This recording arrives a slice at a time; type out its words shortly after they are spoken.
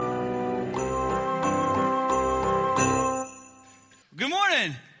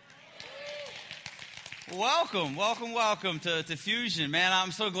Welcome to Fusion. Man,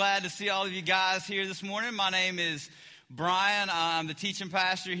 I'm so glad to see all of you guys here this morning. My name is Brian. I'm the teaching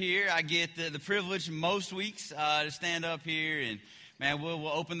pastor here. I get the privilege most weeks to stand up here and, man, we'll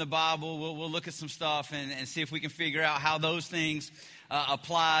open the Bible, we'll look at some stuff and see if we can figure out how those things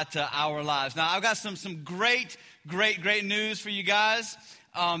apply to our lives. Now, I've got some great news for you guys.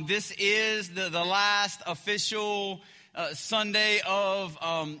 This is the last official Sunday of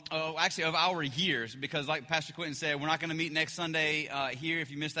our years, because like Pastor Quentin said, we're not going to meet next Sunday here. If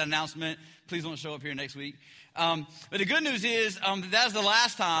you missed that announcement, please don't show up here next week. But the good news is that's the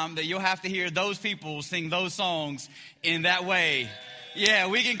last time that you'll have to hear those people sing those songs in that way. Yeah,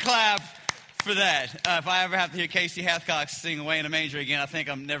 we can clap for that. If I ever have to hear Casey Hathcock sing Away in a Manger again, I think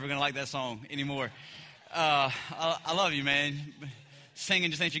I'm never going to like that song anymore. I love you, man. Singing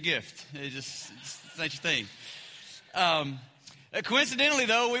just ain't your gift. It's ain't your thing. Coincidentally,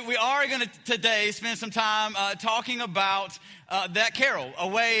 though, we are going to today spend some time talking about that carol,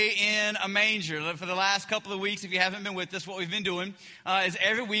 Away in a Manger. For the last couple of weeks, if you haven't been with us, what we've been doing is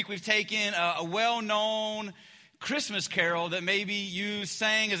every week we've taken a well-known Christmas carol that maybe you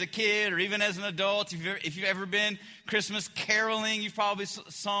sang as a kid or even as an adult. If you've ever been Christmas caroling, you've probably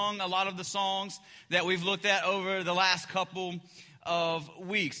sung a lot of the songs that we've looked at over the last couple of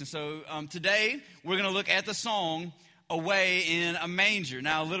weeks. And so today we're going to look at the song Away in a Manger.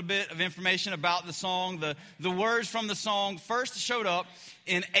 Now, a little bit of information about the song. The words from the song first showed up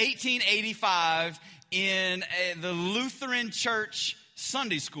in 1885 in the Lutheran Church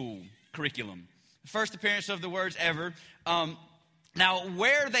Sunday School curriculum. First appearance of the words ever. Now,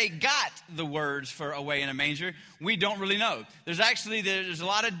 where they got the words for Away in a Manger, we don't really know. There's a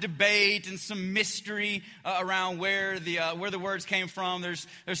lot of debate and some mystery around where the words came from. There's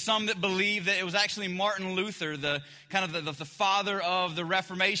some that believe that it was actually Martin Luther, the father of the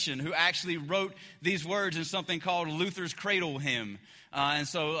Reformation, who actually wrote these words in something called Luther's Cradle Hymn. And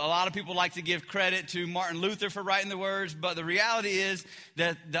so a lot of people like to give credit to Martin Luther for writing the words, but the reality is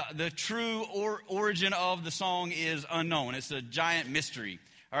that the true origin of the song is unknown. It's a giant mystery,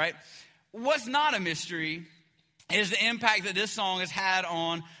 all right? What's not a mystery is the impact that this song has had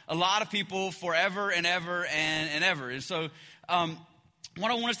on a lot of people forever and ever and ever. And so what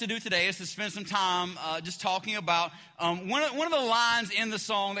I want us to do today is to spend some time just talking about one of the lines in the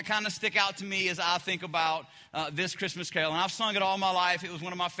song that kind of stick out to me as I think about this Christmas carol. And I've sung it all my life. It was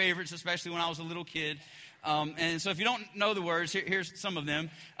one of my favorites, especially when I was a little kid. And so if you don't know the words, here's some of them.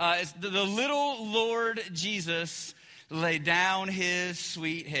 It's the little Lord Jesus laid down his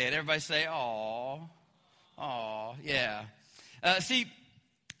sweet head. Everybody say, aw, aw, yeah. See,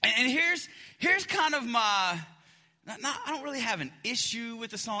 and here's kind of my... I don't really have an issue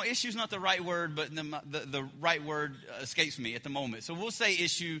with the song. Issue is not the right word, but the right word escapes me at the moment. So we'll say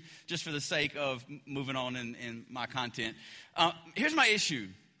issue just for the sake of moving on in my content. Here's my issue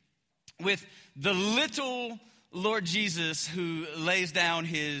with the little Lord Jesus who lays down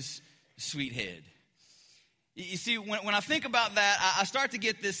his sweet head. You see, when I think about that, I start to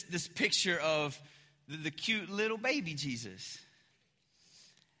get this picture of the cute little baby Jesus.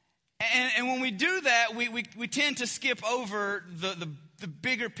 And when we do that, we tend to skip over the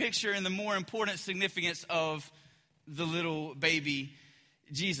bigger picture and the more important significance of the little baby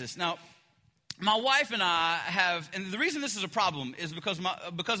Jesus. Now, my wife and I have, and the reason this is a problem is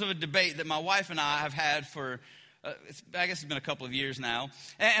because of a debate that my wife and I have had for, I guess it's been a couple of years now.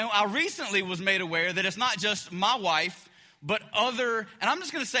 And I recently was made aware that it's not just my wife, but other, and I'm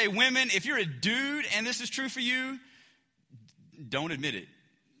just going to say women, if you're a dude and this is true for you, don't admit it.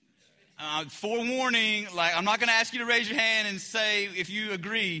 Forewarning, like I'm not going to ask you to raise your hand and say if you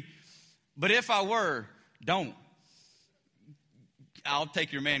agree, but if I were, don't. I'll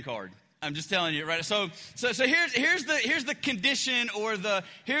take your man card. I'm just telling you, right? So here's the condition or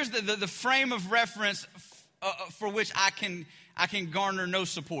here's the frame of reference for which I can garner no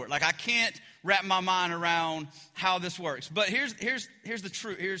support. Like I can't wrap my mind around how this works. But here's the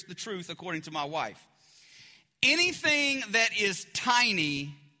truth. Here's the truth according to my wife. Anything that is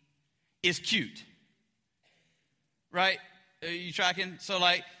tiny is cute, right? Are you tracking? So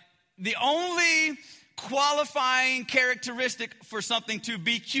like the only qualifying characteristic for something to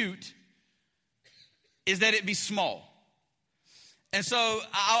be cute is that it be small. And so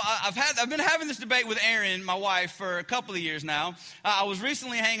I've been having this debate with Erin, my wife, for a couple of years now. I was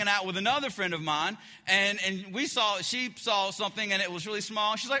recently hanging out with another friend of mine, and she saw something, and it was really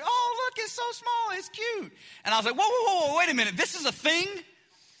small. She's like, "Oh, look, it's so small, it's cute." And I was like, "Whoa, wait a minute, this is a thing?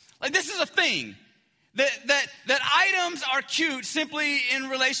 Like this is a thing that items are cute simply in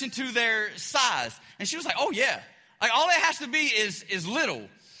relation to their size." And she was like, "Oh yeah, like all it has to be is little."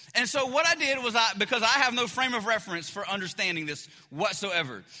 And so what I did was, because I have no frame of reference for understanding this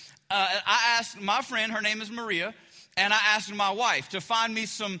whatsoever, I asked my friend, her name is Maria, and I asked my wife to find me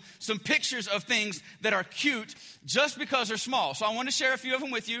some pictures of things that are cute just because they're small. So I want to share a few of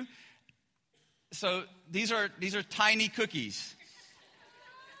them with you. So these are tiny cookies.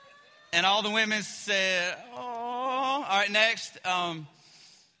 And all the women said, oh. All right, next. Now,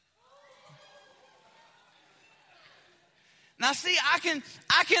 see, I can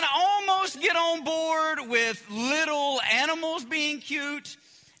almost get on board with little animals being cute.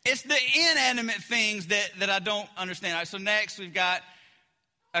 It's the inanimate things that I don't understand. All right, so next we've got,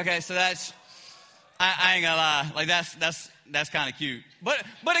 okay, so that's, I ain't gonna lie, like that's kind of cute. But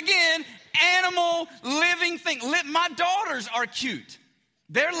again, animal, living thing. My daughters are cute.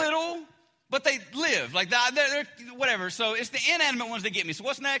 They're little, but they live. Like they're whatever. So it's the inanimate ones that get me. So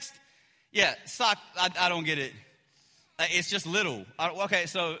what's next? Yeah, sock. I don't get it. It's just little. Okay,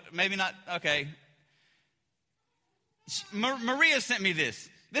 so maybe not. Okay. Maria sent me this.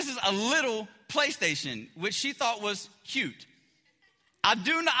 This is a little PlayStation, which she thought was cute. I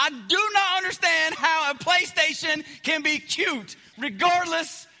do not understand how a PlayStation can be cute,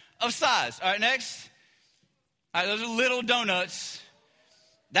 regardless of size. All right, next. All right, those are little donuts.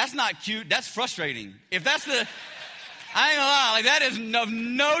 That's not cute. That's frustrating. If that's I ain't gonna lie, like that is of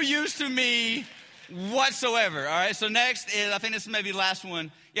no use to me whatsoever. All right, so next is, I think this is maybe the last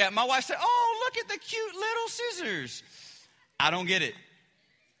one. Yeah, my wife said, oh, look at the cute little scissors. I don't get it.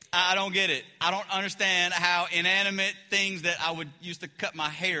 I don't get it. I don't understand how inanimate things that I would use to cut my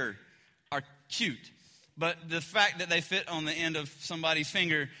hair are cute. But the fact that they fit on the end of somebody's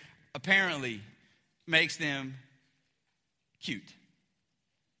finger apparently makes them cute.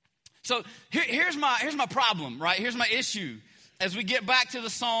 So here's my problem, right? Here's my issue as we get back to the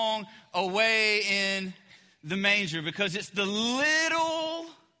song Away in the Manger, because it's the little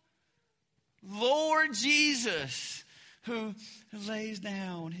Lord Jesus who lays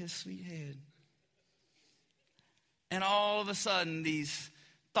down his sweet head. And all of a sudden, these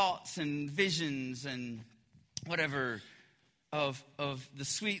thoughts and visions and whatever of the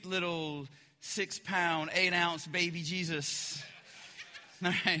sweet little 6-pound, 8-ounce baby Jesus,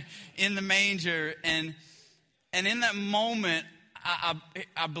 right, in the manger. And in that moment,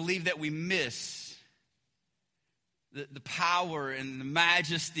 I believe that we miss the power and the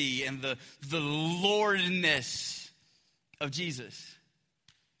majesty and the lordness of Jesus.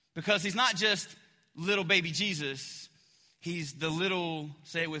 Because he's not just little baby Jesus, he's the little,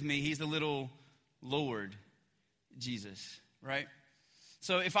 say it with me, he's the little Lord Jesus, right?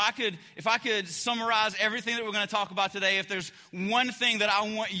 So if I could summarize everything that we're going to talk about today, if there's one thing that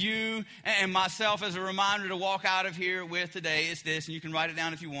I want you and myself as a reminder to walk out of here with today, it's this, and you can write it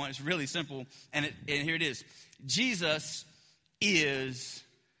down if you want. It's really simple, and here it is. Jesus is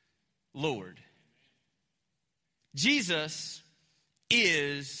Lord. Jesus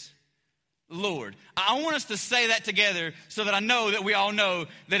is Lord. I want us to say that together so that I know that we all know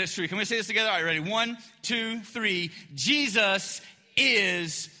that it's true. Can we say this together? All right, ready? 1, 2, 3. Jesus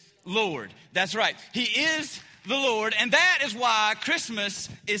is Lord. That's right. He is the Lord, and that is why Christmas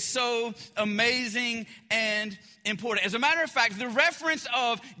is so amazing and important. As a matter of fact, the reference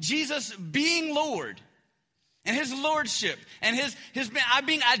of Jesus being Lord and his lordship and his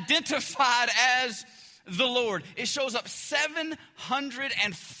being identified as the Lord, it shows up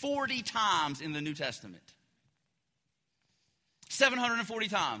 740 times in the New Testament. 740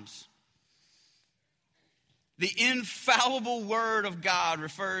 times. The infallible word of God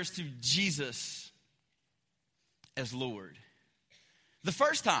refers to Jesus as Lord. The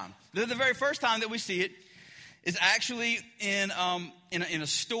first time, the very first time that we see it is actually in a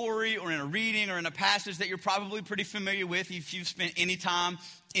story or in a reading or in a passage that you're probably pretty familiar with if you've spent any time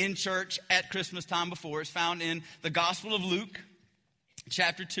in church at Christmas time before. It's found in the Gospel of Luke,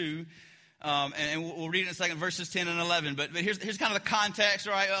 chapter 2. And we'll read it in a second, verses 10 and 11. But here's kind of the context,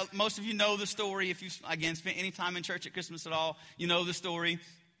 all right? Most of you know the story. If you've, again, spent any time in church at Christmas at all, you know the story.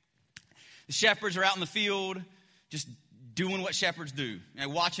 The shepherds are out in the field just doing what shepherds do,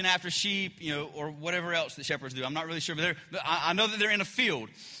 watching after sheep, or whatever else that shepherds do. I'm not really sure, but I know that they're in a field.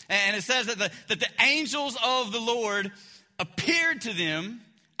 And it says that the angels of the Lord appeared to them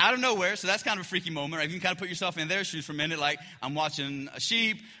out of nowhere. So that's kind of a freaky moment, right? You can kind of put yourself in their shoes for a minute. Like, I'm watching a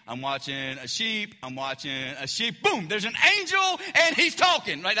sheep. I'm watching a sheep. I'm watching a sheep. Boom, there's an angel and he's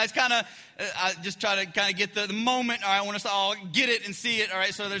talking, right? That's kind of, I just try to kind of get the moment. All right, I want us to all get it and see it. All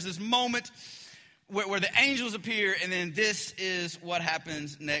right, so there's this moment where the angels appear, and then this is what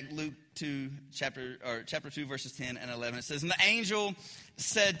happens next. Luke 2, chapter 2, verses 10 and 11. It says, and the angel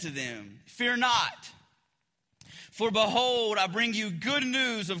said to them, fear not. For behold, I bring you good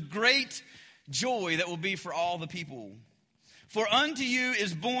news of great joy that will be for all the people. For unto you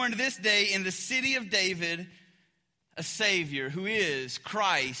is born this day in the city of David a Savior, who is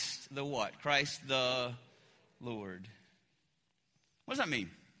Christ the what? Christ the Lord. What does that mean?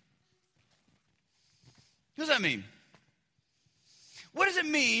 What does that mean? What does it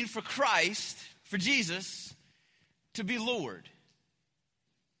mean for Christ, for Jesus, to be Lord?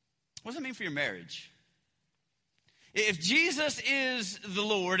 What does it mean for your marriage? If Jesus is the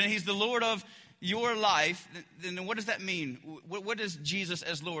Lord and he's the Lord of your life, then what does that mean? What does Jesus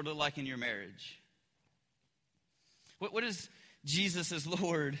as Lord look like in your marriage? What does Jesus as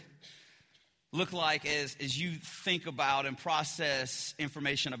Lord look like as you think about and process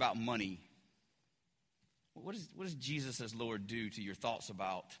information about money? What does Jesus as Lord do to your thoughts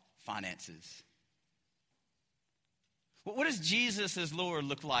about finances? What does Jesus as Lord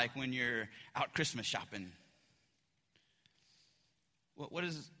look like when you're out Christmas shopping? What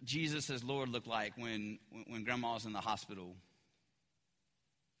does Jesus as Lord look like when grandma's in the hospital?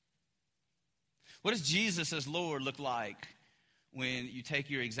 What does Jesus as Lord look like when you take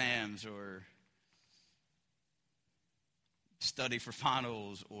your exams or study for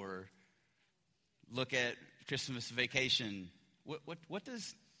finals or look at Christmas vacation? What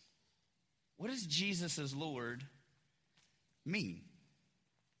does Jesus as Lord mean?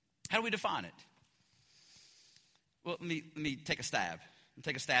 How do we define it? Well, let me take a stab.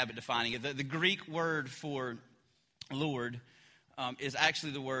 Take a stab at defining it. The Greek word for Lord is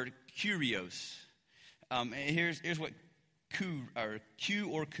actually the word kurios. Here's what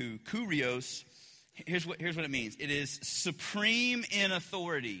kurios. Here's what it means. It is supreme in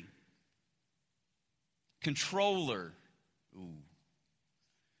authority, controller,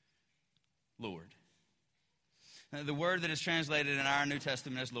 Lord. Now, the word that is translated in our New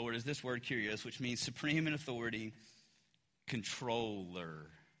Testament as Lord is this word kurios, which means supreme in authority, controller.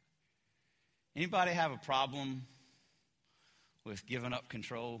 Anybody have a problem with giving up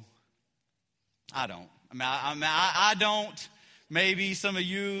control? I don't. I don't. Maybe some of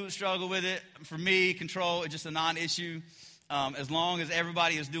you struggle with it. For me, control is just a non-issue. As long as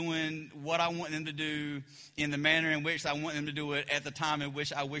everybody is doing what I want them to do in the manner in which I want them to do it at the time in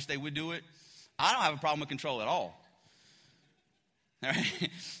which I wish they would do it, I don't have a problem with control at all. All right?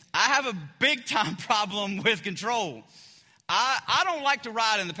 I have a big time problem with control. I don't like to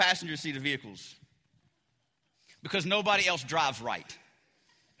ride in the passenger seat of vehicles because nobody else drives right.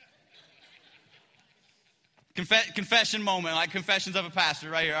 Confession moment, like confessions of a pastor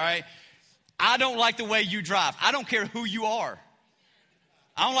right here, all right? I don't like the way you drive. I don't care who you are.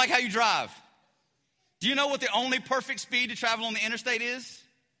 I don't like how you drive. Do you know what the only perfect speed to travel on the interstate is?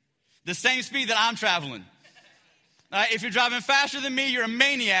 The same speed that I'm traveling. If you're driving faster than me, you're a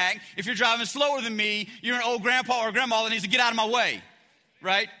maniac. If you're driving slower than me, you're an old grandpa or grandma that needs to get out of my way,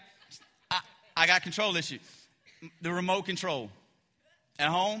 right? I got control issue. The remote control. At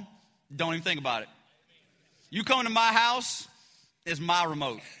home, don't even think about it. You come to my house, it's my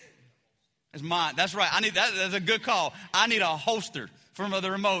remote. It's mine. That's right. That's a good call. I need a holster for the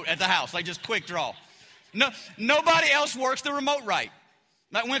remote at the house, like just quick draw. No, nobody else works the remote right.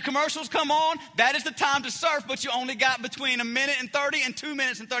 Like when commercials come on, that is the time to surf, but you only got between 1 minute and 30 and 2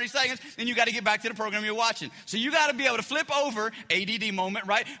 minutes and 30 seconds, and you got to get back to the program you're watching. So you got to be able to flip over, ADD moment,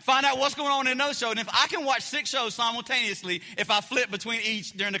 right? Find out what's going on in another show. And if I can watch 6 shows simultaneously, if I flip between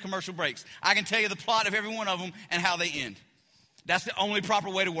each during the commercial breaks, I can tell you the plot of every one of them and how they end. That's the only proper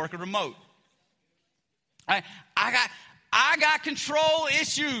way to work a remote. I got control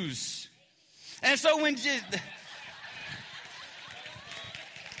issues. And so when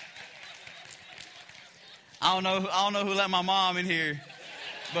I don't know who let my mom in here,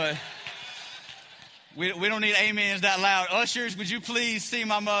 but we don't need amens that loud. Ushers, would you please see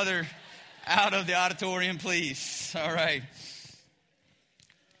my mother out of the auditorium, please? All right.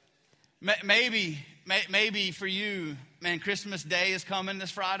 Maybe for you, man, Christmas Day is coming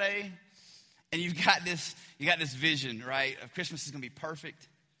this Friday, and you got this vision, right? Of Christmas is going to be perfect.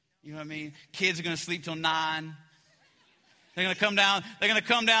 You know what I mean? Kids are going to sleep till 9. They're going to come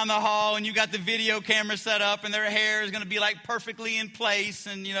down the hall, and you got the video camera set up, and their hair is going to be like perfectly in place,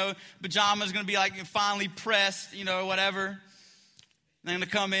 and pajamas going to be like finely pressed, whatever. They're going to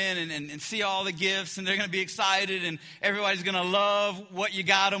come in and see all the gifts, and they're going to be excited, and everybody's going to love what you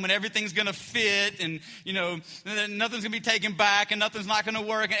got them, and everything's going to fit, and nothing's going to be taken back, and nothing's not going to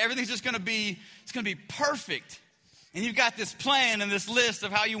work, and everything's just going to be perfect. And you've got this plan and this list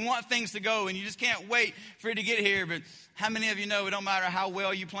of how you want things to go, and you just can't wait for it to get here. But how many of you know it don't matter how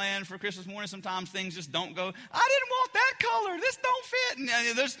well you plan for Christmas morning, sometimes things just don't go, I didn't want that color, this don't fit. And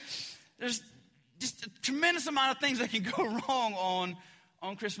just a tremendous amount of things that can go wrong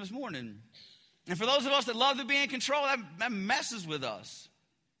on Christmas morning. And for those of us that love to be in control, that messes with us.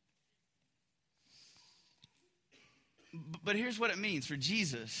 But here's what it means for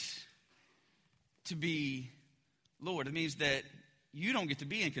Jesus to be Lord. It means that you don't get to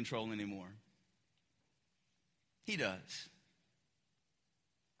be in control anymore. He does.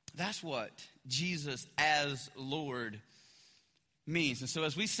 That's what Jesus as Lord means. And so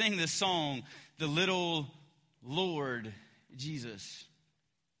as we sing this song, the little Lord Jesus,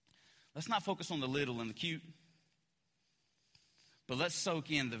 let's not focus on the little and the cute, but let's soak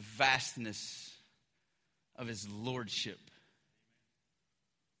in the vastness of his lordship.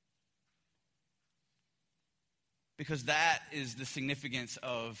 Because that is the significance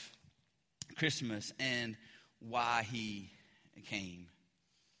of Christmas and why he came.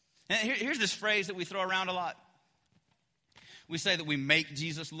 And here's this phrase that we throw around a lot. We say that we make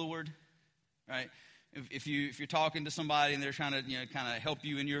Jesus Lord, right? If you're talking to somebody and they're trying to kind of help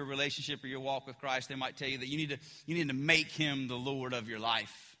you in your relationship or your walk with Christ, they might tell you that you need to make him the Lord of your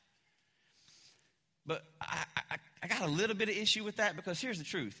life. But I got a little bit of issue with that, because here's the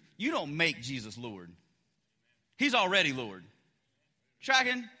truth: you don't make Jesus Lord. He's already Lord.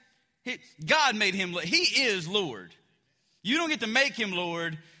 Tracking? God made him Lord. He is Lord. You don't get to make him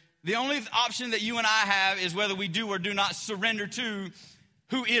Lord. The only option that you and I have is whether we do or do not surrender to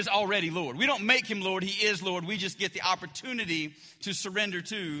who is already Lord. We don't make him Lord. He is Lord. We just get the opportunity to surrender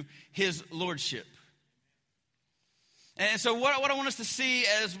to his lordship. And so what I want us to see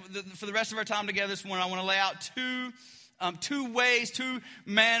for the rest of our time together this morning, I want to lay out two ways, two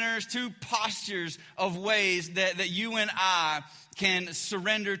manners, two postures of ways that you and I can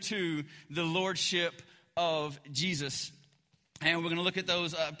surrender to the lordship of Jesus. And we're going to look at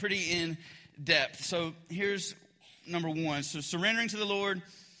those pretty in depth. So here's number one. So surrendering to the Lord,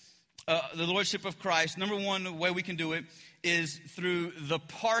 the lordship of Christ. Number one, the way we can do it is through the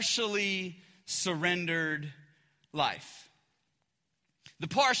partially surrendered life. The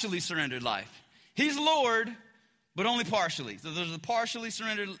partially surrendered life. He's Lord, but only partially. So there's a partially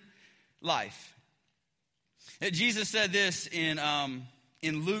surrendered life. Jesus said this in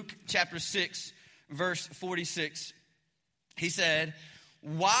Luke chapter 6, verse 46. He said,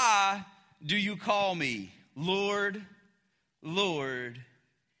 "Why do you call me Lord, Lord,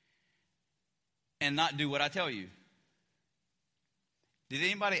 and not do what I tell you?" Did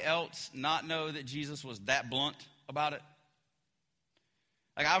anybody else not know that Jesus was that blunt about it?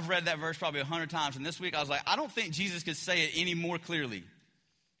 Like, I've read that verse probably 100 times, and this week I was like, I don't think Jesus could say it any more clearly.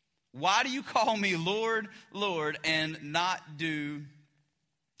 Why do you call me Lord, Lord, and not do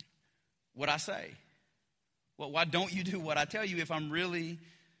what I say? Well, why don't you do what I tell you if I'm really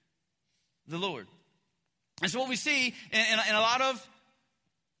the Lord? And so what we see in a lot of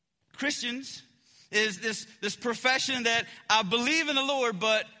Christians is this profession that I believe in the Lord,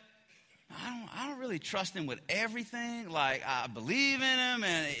 but I don't really trust him with everything. Like, I believe in him,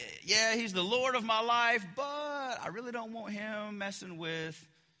 and yeah, he's the Lord of my life, but I really don't want him messing with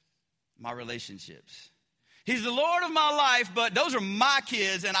my relationships. He's the Lord of my life, but those are my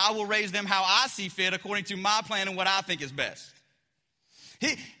kids, and I will raise them how I see fit according to my plan and what I think is best.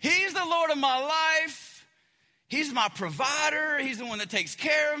 He's the Lord of my life. He's my provider. He's the one that takes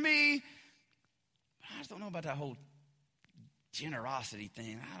care of me. I just don't know about that whole generosity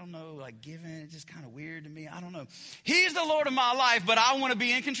thing. I don't know, like giving, it's just kind of weird to me. I don't know. He's the Lord of my life, but I want to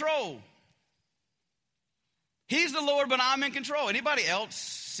be in control. He's the Lord, but I'm in control. Anybody else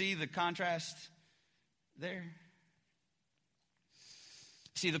see the contrast there?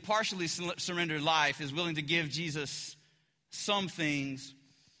 See, the partially surrendered life is willing to give Jesus some things,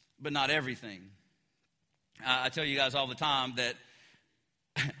 but not everything. I tell you guys all the time that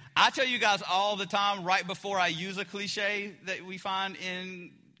right before I use a cliche that we find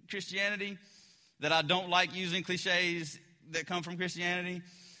in Christianity, that I don't like using cliches that come from Christianity.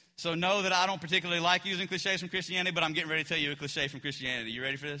 So know that I don't particularly like using cliches from Christianity, but I'm getting ready to tell you a cliche from Christianity. You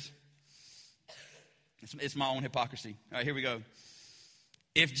ready for this? It's my own hypocrisy. All right, here we go.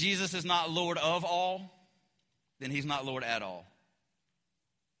 If Jesus is not Lord of all, then he's not Lord at all.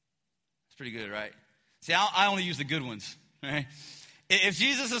 It's pretty good, right? See, I only use the good ones, right? If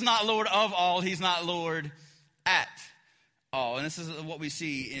Jesus is not Lord of all, he's not Lord at all. And this is what we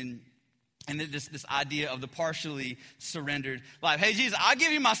see in this idea of the partially surrendered life. Hey, Jesus, I'll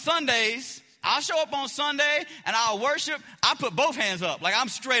give you my Sundays. I'll show up on Sunday and I'll worship. I put both hands up. Like, I'm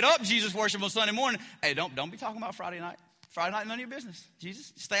straight up Jesus worship on Sunday morning. Hey, don't be talking about Friday night. Friday night, none of your business.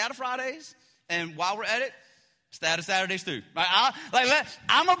 Jesus, stay out of Fridays. And while we're at it, stay out of Saturdays too. Right?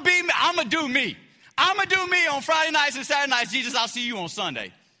 I'm going to do me. I'm going to do me on Friday nights and Saturday nights. Jesus, I'll see you on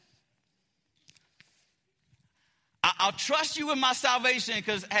Sunday. I'll trust you with my salvation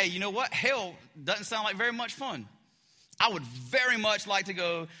because, hey, you know what? Hell doesn't sound like very much fun. I would very much like to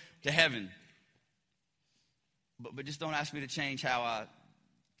go to heaven. But just don't ask me to change how I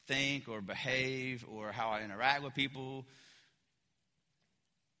think or behave or how I interact with people.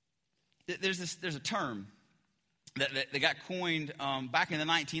 There's a term that got coined back in the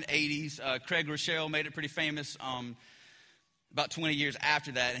 1980s. Craig Rochelle made it pretty famous about 20 years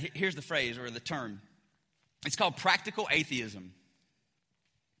after that. And here's the phrase or the term. It's called practical atheism.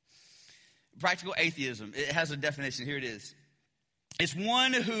 Practical atheism. It has a definition. Here it is. It's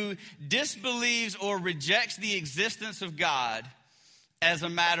one who disbelieves or rejects the existence of God as a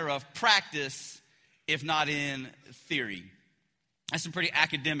matter of practice, if not in theory. That's some pretty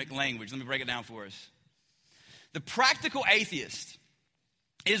academic language. Let me break it down for us. The practical atheist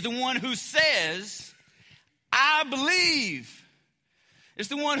is the one who says, I believe. It's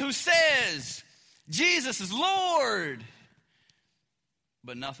the one who says, Jesus is Lord.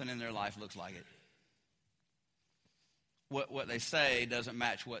 But nothing in their life looks like it. What they say doesn't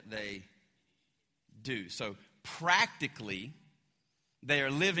match what they do. So practically, they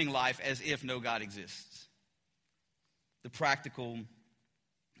are living life as if no God exists. The practical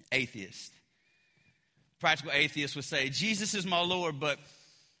atheist. Practical atheist would say, Jesus is my Lord,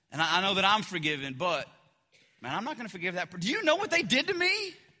 and I know that I'm forgiven, but, man, I'm not going to forgive that. Do you know what they did to me?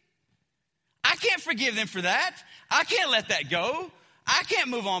 I can't forgive them for that. I can't let that go. I can't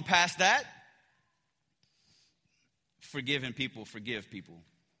move on past that. Forgiving people forgive people.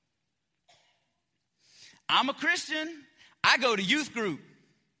 I'm a Christian. I go to youth group.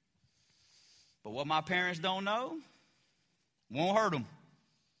 But what my parents don't know won't hurt them.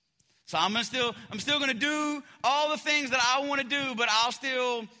 So I'm still going to do all the things that I want to do, but I'll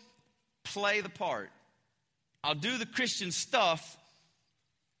still play the part. I'll do the Christian stuff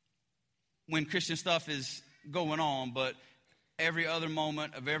when Christian stuff is going on, but every other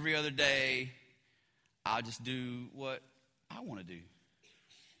moment of every other day, I'll just do what I want to do.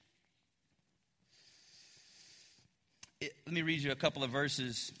 Let me read you a couple of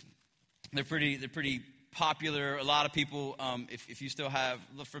verses. They're pretty popular. A lot of people, if you still have,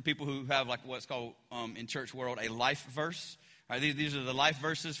 for people who have like what's called in church world a life verse. All right, these are the life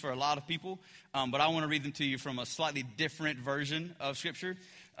verses for a lot of people. But I want to read them to you from a slightly different version of Scripture.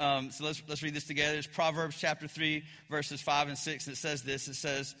 So let's read this together. It's Proverbs chapter 3, verses 5 and 6. It says this. It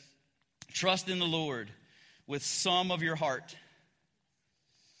says, trust in the Lord with some of your heart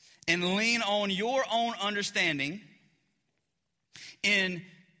and lean on your own understanding. In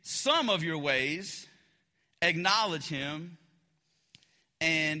some of your ways, acknowledge him,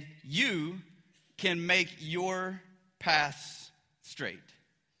 and you can make your paths straight.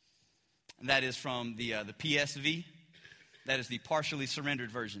 And that is from the PSV. That is the partially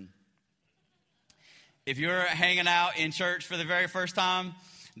surrendered version. If you're hanging out in church for the very first time,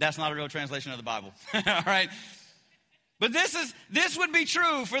 that's not a real translation of the Bible. All right? But this would be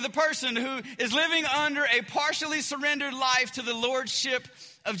true for the person who is living under a partially surrendered life to the lordship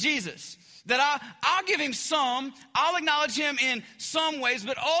of Jesus. That I'll give him some, I'll acknowledge him in some ways,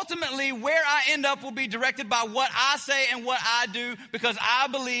 but ultimately where I end up will be directed by what I say and what I do, because I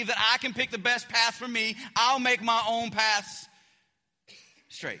believe that I can pick the best path for me. I'll make my own paths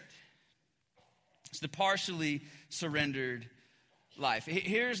straight. It's the partially surrendered life.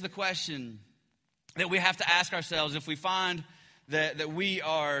 Here's the question that we have to ask ourselves if we find that we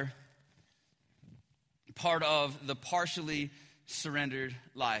are part of the partially surrendered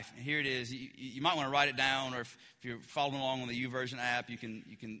life. And here it is. You might want to write it down, or if you're following along on the YouVersion app, you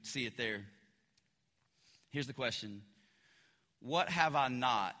can see it there. Here's the question. What have I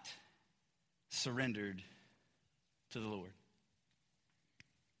not surrendered to the Lord?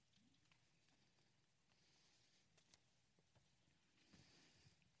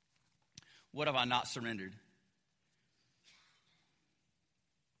 What have I not surrendered?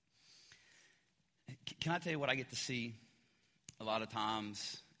 Can I tell you what I get to see a lot of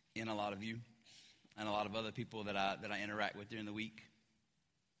times in a lot of you and a lot of other people that I interact with during the week?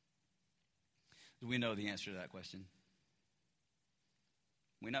 We know the answer to that question.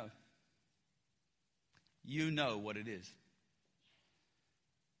 We know. You know what it is.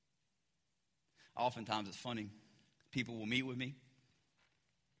 Oftentimes it's funny. People will meet with me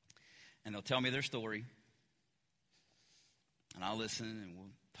and they'll tell me their story, and I'll listen, and we'll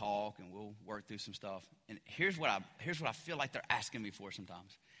talk, and we'll work through some stuff. And here's what I feel like they're asking me for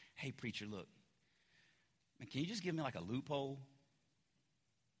sometimes. Hey, preacher, look, man, can you just give me like a loophole?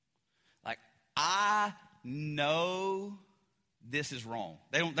 Like, I know this is wrong.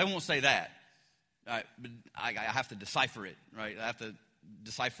 They won't say that. Right? But I have to decipher it, right? I have to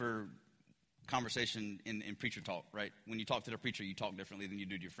decipher conversation in preacher talk, right? When you talk to the preacher, you talk differently than you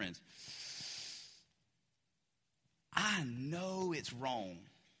do to your friends. I know it's wrong.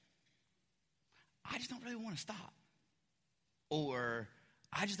 I just don't really want to stop. Or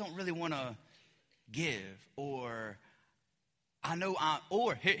I just don't really want to give. Or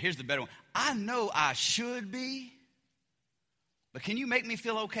here's the better one. I know I should be, but can you make me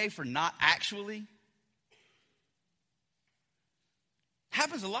feel okay for not actually?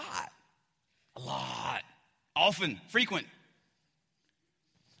 Happens a lot. A lot. Often. Frequent.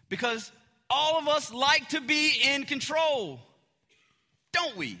 Because all of us like to be in control.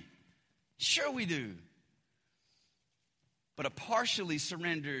 Don't we? Sure we do. But a partially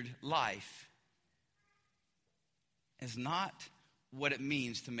surrendered life is not what it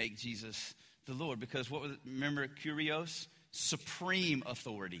means to make Jesus the Lord. Because remember Kurios? Supreme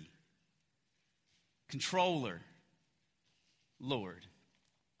authority. Controller. Lord.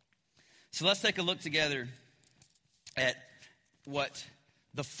 So let's take a look together at what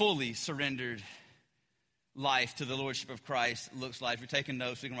the fully surrendered life to the Lordship of Christ looks like. If you're taking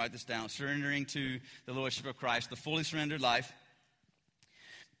notes, we can write this down. Surrendering to the Lordship of Christ, the fully surrendered life.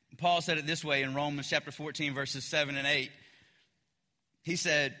 Paul said it this way in Romans chapter 14, verses 7 and 8. He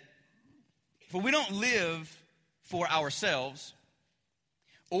said, "For we don't live for ourselves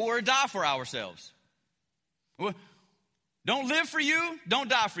or die for ourselves." Don't live for you, don't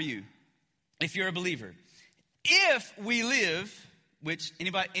die for you, if you're a believer. If we live, which,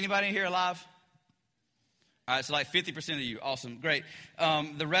 anybody in here alive? All right, so like 50% of you. Awesome, great.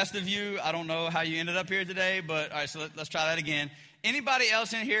 The rest of you, I don't know how you ended up here today, but all right, so let's try that again. Anybody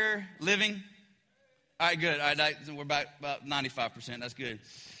else in here living? All right, good. All right, we're about 95%. That's good.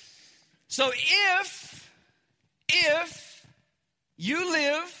 So if you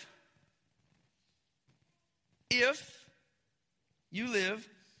live,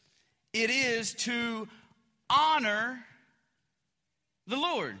 it is to honor the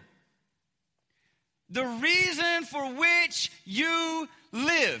Lord. The reason for which you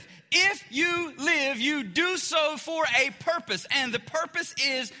live. If you live, you do so for a purpose, and the purpose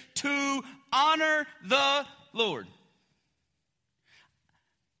is to honor the Lord.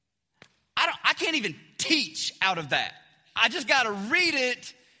 I can't even teach out of that. I just got to read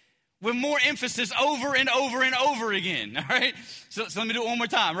it with more emphasis over and over and over again, all right? So let me do it one more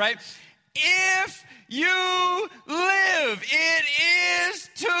time, right? If you live, it is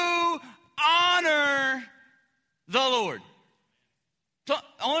to honor the Lord. So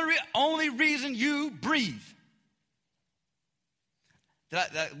only reason you breathe.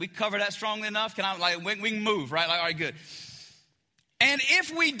 We cover that strongly enough? We can move, right? All right, good. And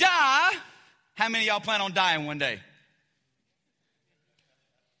if we die, how many of y'all plan on dying one day?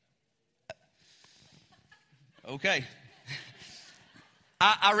 Okay.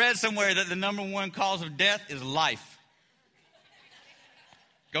 I read somewhere that the number one cause of death is life.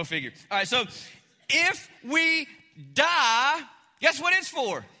 Go figure. All right, so if we die, guess what it's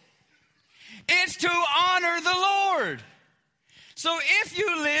for? It's to honor the Lord. So if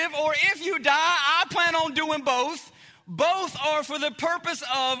you live or if you die, I plan on doing both. Both are for the purpose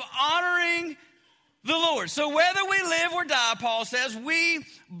of honoring the Lord. So whether we live or die, Paul says, we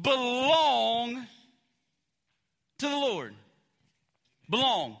belong to the Lord.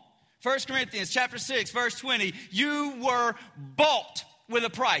 Belong. 1 Corinthians chapter 6, verse 20. You were bought with a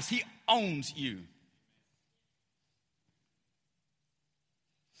price. He owns you.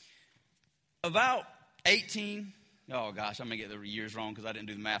 About 18, oh gosh, I'm going to get the years wrong because I didn't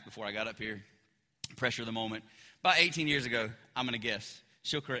do the math before I got up here. Pressure of the moment. About 18 years ago, I'm going to guess.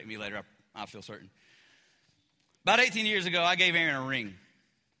 She'll correct me later, I feel certain. About 18 years ago, I gave Erin a ring.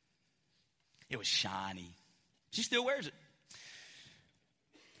 It was shiny. She still wears it.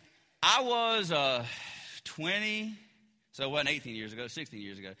 I was 20, so it wasn't 18 years ago, 16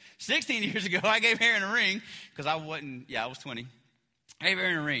 years ago. 16 years ago, I gave Erin a ring because I was 20. I gave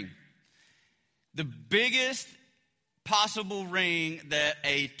Erin a ring. The biggest possible ring that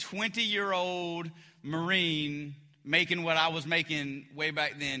a 20-year-old Marine making what I was making way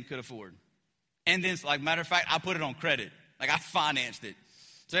back then could afford. And then, like, matter of fact, I put it on credit. Like, I financed it.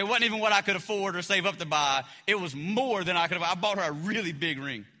 So it wasn't even what I could afford or save up to buy. It was more than I could have. I bought her a really big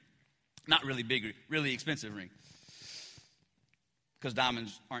ring. Not really big, really expensive ring. Because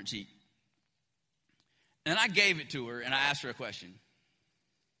diamonds aren't cheap. And I gave it to her, and I asked her a question.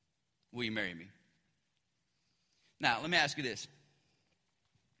 Will you marry me? Now, let me ask you this.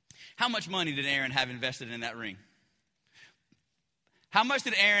 How much money did Erin have invested in that ring? How much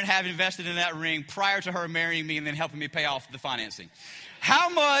did Erin have invested in that ring prior to her marrying me and then helping me pay off the financing? How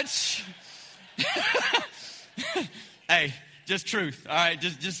much? Hey, just truth, all right?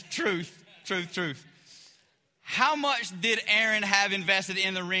 Just truth. Truth. How much did Aaron have invested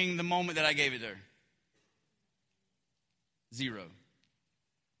in the ring the moment that I gave it to her? 0.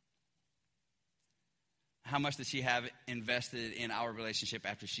 How much did she have invested in our relationship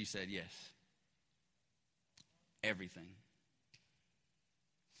after she said yes? Everything.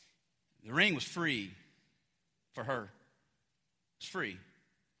 The ring was free for her. It's free.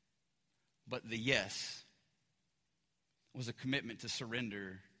 But the yes was a commitment to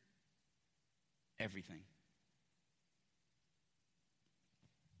surrender everything.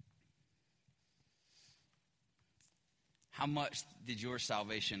 How much did your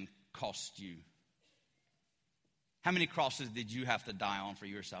salvation cost you? How many crosses did you have to die on for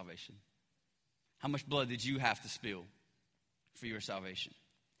your salvation? How much blood did you have to spill for your salvation?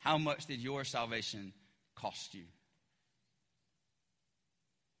 How much did your salvation cost you?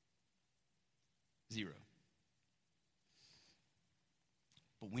 0.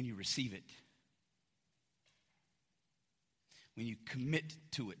 But when you receive it, when you commit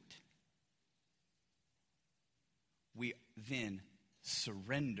to it, we then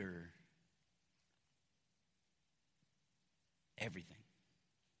surrender everything.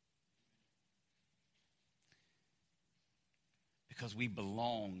 Because we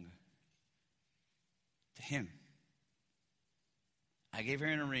belong to him. I gave her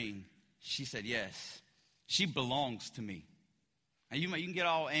a ring. She said yes. She belongs to me. Now you can get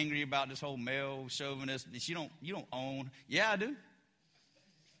all angry about this whole male chauvinist that you don't own. Yeah, I do.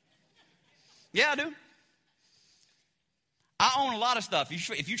 Yeah, I do. I own a lot of stuff.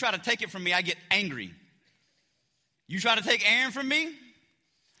 If you try to take it from me, I get angry. You try to take Aaron from me,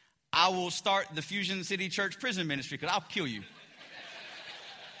 I will start the Fusion City Church prison ministry because I'll kill you.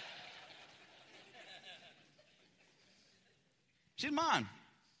 She's mine.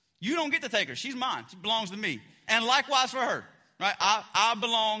 You don't get to take her. She's mine. She belongs to me. And likewise for her. Right? I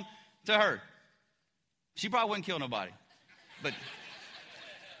belong to her. She probably wouldn't kill nobody. But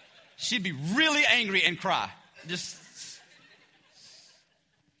she'd be really angry and cry. Just...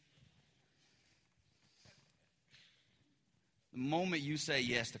 The moment you say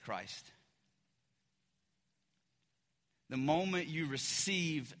yes to Christ, the moment you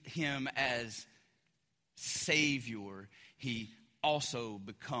receive him as Savior, he also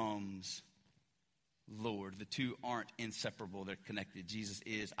becomes Lord. The two aren't inseparable, they're connected. Jesus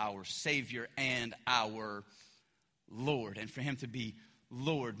is our Savior and our Lord. And for him to be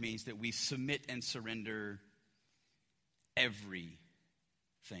Lord means that we submit and surrender everything.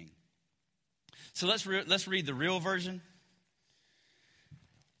 So let's read the real version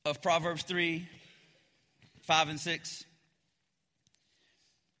of Proverbs 3, 5, and 6.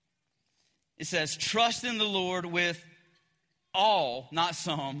 It says, trust in the Lord with all, not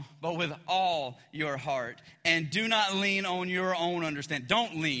some, but with all your heart. And do not lean on your own understanding.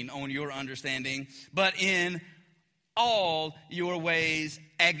 Don't lean on your understanding, but in all your ways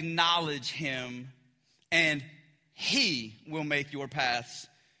acknowledge him, and he will make your paths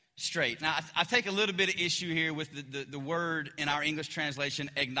straight. Now, I take a little bit of issue here with the word in our English translation,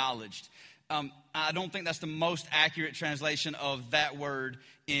 acknowledged. I don't think that's the most accurate translation of that word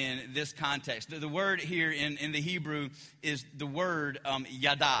in this context. The word here in the Hebrew is the word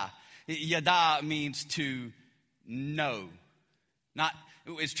yada. Yada means to know.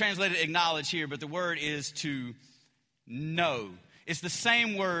 It's translated acknowledge here, but the word is to know. It's the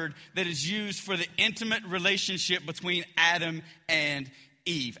same word that is used for the intimate relationship between Adam and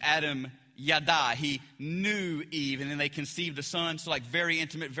Eve. Adam yada, he knew Eve, and then they conceived a son. So like very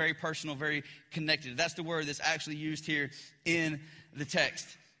intimate, very personal, very connected. That's the word that's actually used here in the text.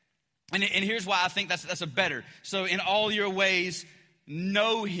 And here's why I think that's a better. So in all your ways,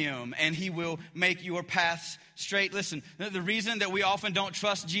 know him, and he will make your paths straight. Listen, the reason that we often don't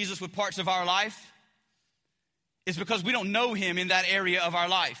trust Jesus with parts of our life is because we don't know him in that area of our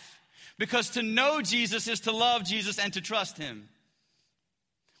life. Because to know Jesus is to love Jesus and to trust him.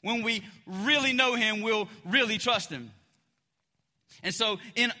 When we really know him, we'll really trust him. And so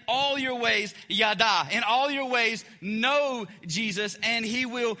in all your ways, yada, in all your ways, know Jesus, and he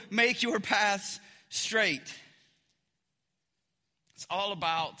will make your paths straight. It's all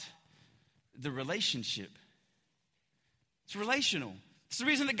about the relationship. It's relational. It's the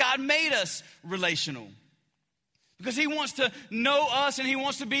reason that God made us relational. Because he wants to know us and he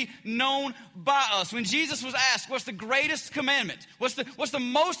wants to be known by us. When Jesus was asked, what's the greatest commandment? What's the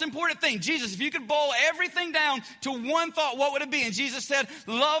most important thing? Jesus, if you could boil everything down to one thought, what would it be? And Jesus said,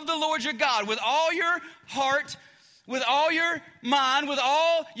 love the Lord your God with all your heart, with all your mind, with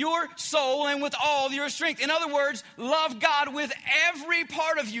all your soul, and with all your strength. In other words, love God with every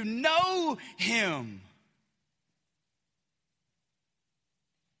part of you. Know him.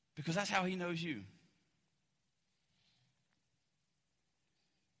 Because that's how he knows you.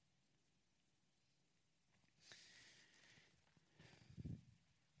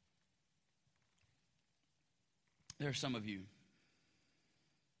 There are some of you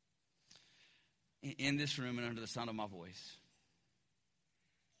in this room and under the sound of my voice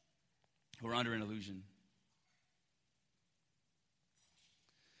who are under an illusion.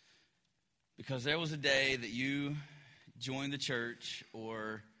 Because there was a day that you joined the church,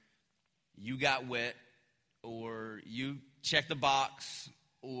 or you got wet, or you checked the box,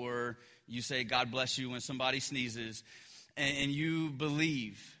 or you say God bless you when somebody sneezes, and you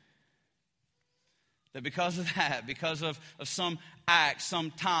believe that because of that, because of some act,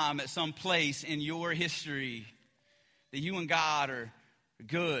 some time, at some place in your history, that you and God are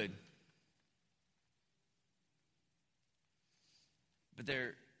good. But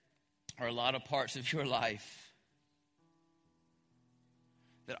there are a lot of parts of your life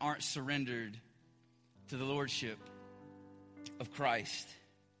that aren't surrendered to the lordship of Christ.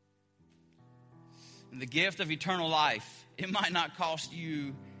 And the gift of eternal life, it might not cost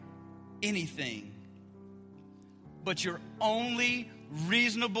you anything, but your only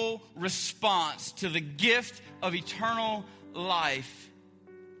reasonable response to the gift of eternal life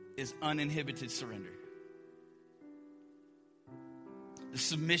is uninhibited surrender. The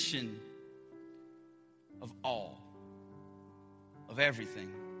submission of all, of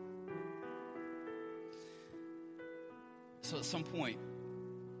everything. So at some point,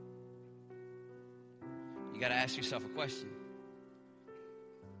 you got to ask yourself a question.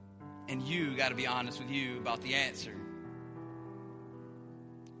 And you got to be honest with you about the answer.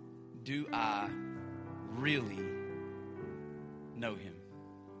 Do I really know him?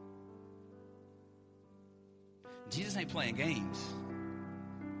 Jesus ain't playing games.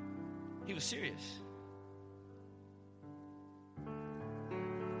 He was serious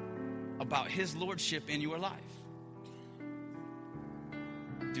about his lordship in your life.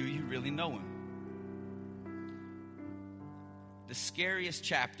 Do you really know him? The scariest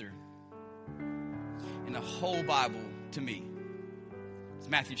chapter in the whole Bible to me is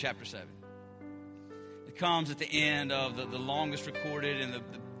Matthew chapter 7. It comes at the end of the longest recorded and the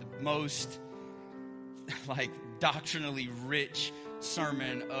most doctrinally rich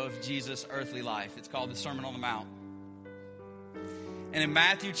sermon of Jesus' earthly life. It's called the Sermon on the Mount. And in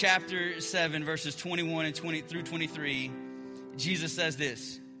Matthew chapter 7, verses 21 and 20 through 23, Jesus says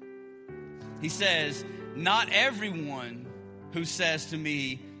this. He says, "Not everyone who says to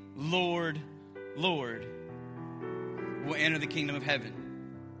me, 'Lord, Lord,' will enter the kingdom of heaven,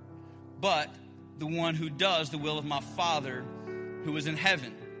 but the one who does the will of my Father who is in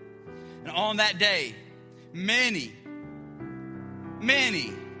heaven. And on that day, many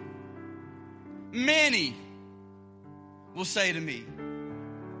will say to me,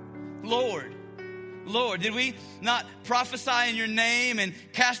 'Lord, Lord, did we not prophesy in your name and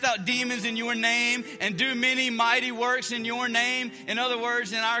cast out demons in your name and do many mighty works in your name?'" In other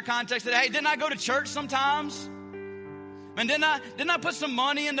words, in our context, that, hey, didn't I go to church sometimes? And didn't I put some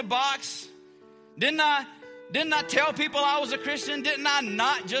money in the box? Didn't I tell people I was a Christian? Didn't I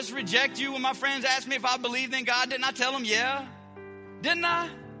not just reject you when my friends asked me if I believed in God? Didn't I tell them, yeah? Didn't I?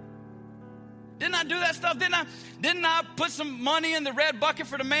 Didn't I do that stuff? Didn't I put some money in the red bucket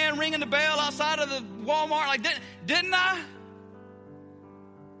for the man ringing the bell outside of the Walmart? Didn't I?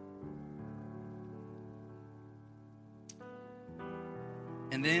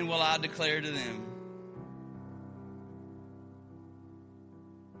 And then will I declare to them,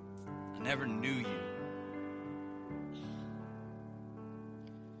 "I never knew you.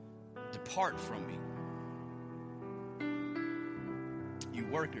 Depart from me, you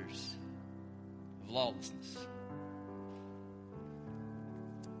workers of lawlessness."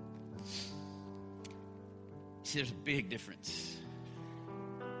 See, there's a big difference.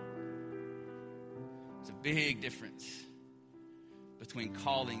 There's a big difference between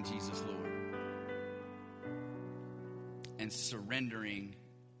calling Jesus Lord and surrendering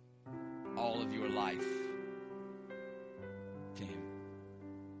all of your life to him.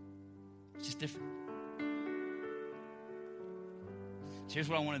 It's just different. So here's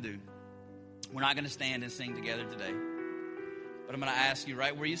what I want to do. We're not going to stand and sing together today, but I'm going to ask you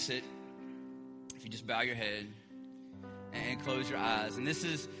right where you sit, if you just bow your head and close your eyes. And this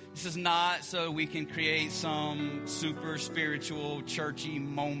is not so we can create some super spiritual, churchy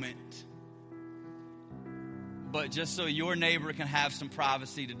moment, but just so your neighbor can have some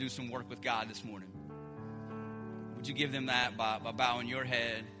privacy to do some work with God this morning. Would you give them that by bowing your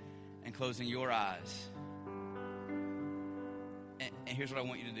head and closing your eyes? And here's what I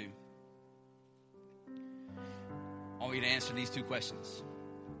want you to do. I want you to answer these two questions.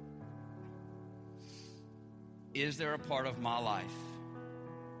 is there a part of my life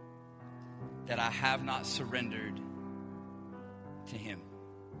that I have not surrendered to him?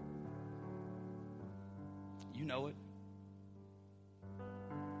 You know it.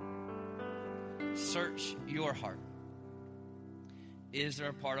 Search your heart. Is there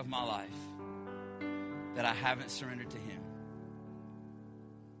a part of my life that I haven't surrendered to him?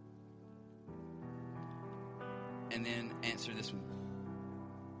 And then answer this one.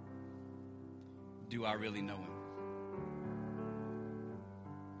 Do I really know him?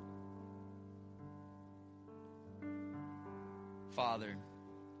 Father,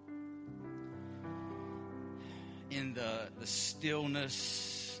 in the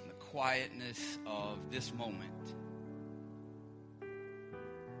stillness, the quietness of this moment,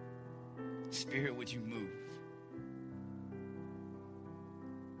 Spirit, would you move?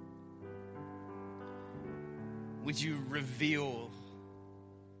 Would you reveal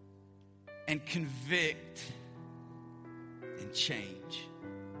and convict and change?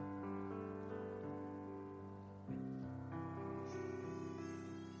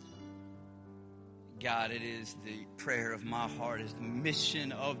 God, it is the prayer of my heart, is the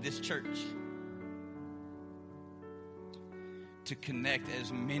mission of this church to connect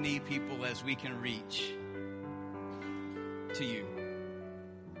as many people as we can reach to you.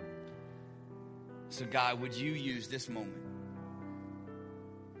 So God, would you use this moment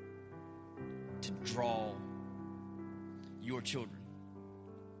to draw your children?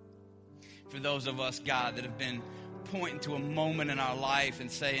 For those of us, God, that have been pointing to a moment in our life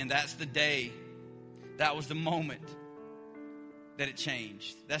and saying, that's the day, that was the moment that it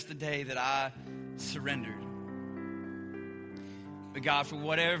changed. That's the day that I surrendered. But God, for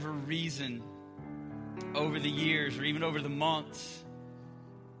whatever reason, over the years or even over the months,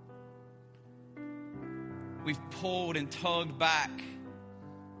 we've pulled and tugged back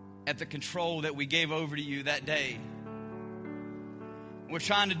at the control that we gave over to you that day. We're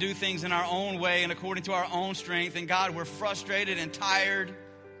trying to do things in our own way and according to our own strength. And God, we're frustrated and tired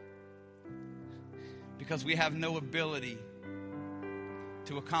because we have no ability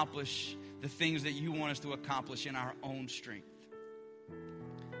to accomplish the things that you want us to accomplish in our own strength.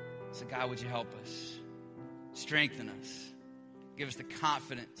 So God, would you help us? Strengthen us. Give us the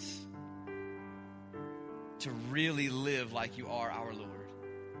confidence to really live like you are our Lord.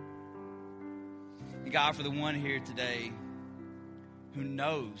 And God, for the one here today who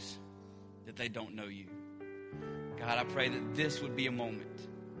knows that they don't know you, God, I pray that this would be a moment,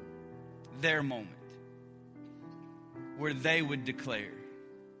 their moment, where they would declare,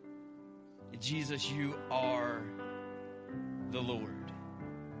 Jesus, you are the Lord.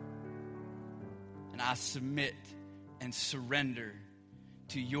 And I submit and surrender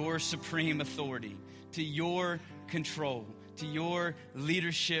to your supreme authority, to your control, to your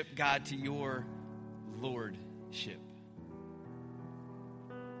leadership, God, to your lordship.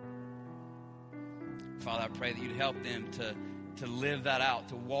 Father, I pray that you'd help them to live that out,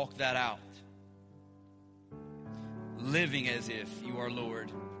 to walk that out. Living as if you are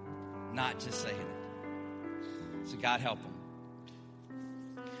Lord, not just saying it. So God, help them.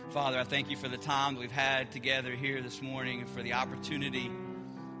 Father, I thank you for the time that we've had together here this morning and for the opportunity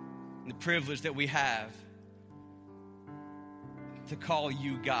and the privilege that we have to call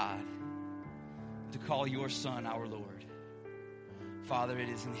you God, to call your Son our Lord. Father, it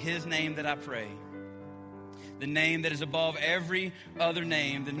is in his name that I pray, the name that is above every other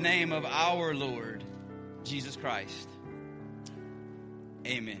name, the name of our Lord, Jesus Christ.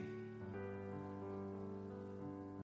 Amen.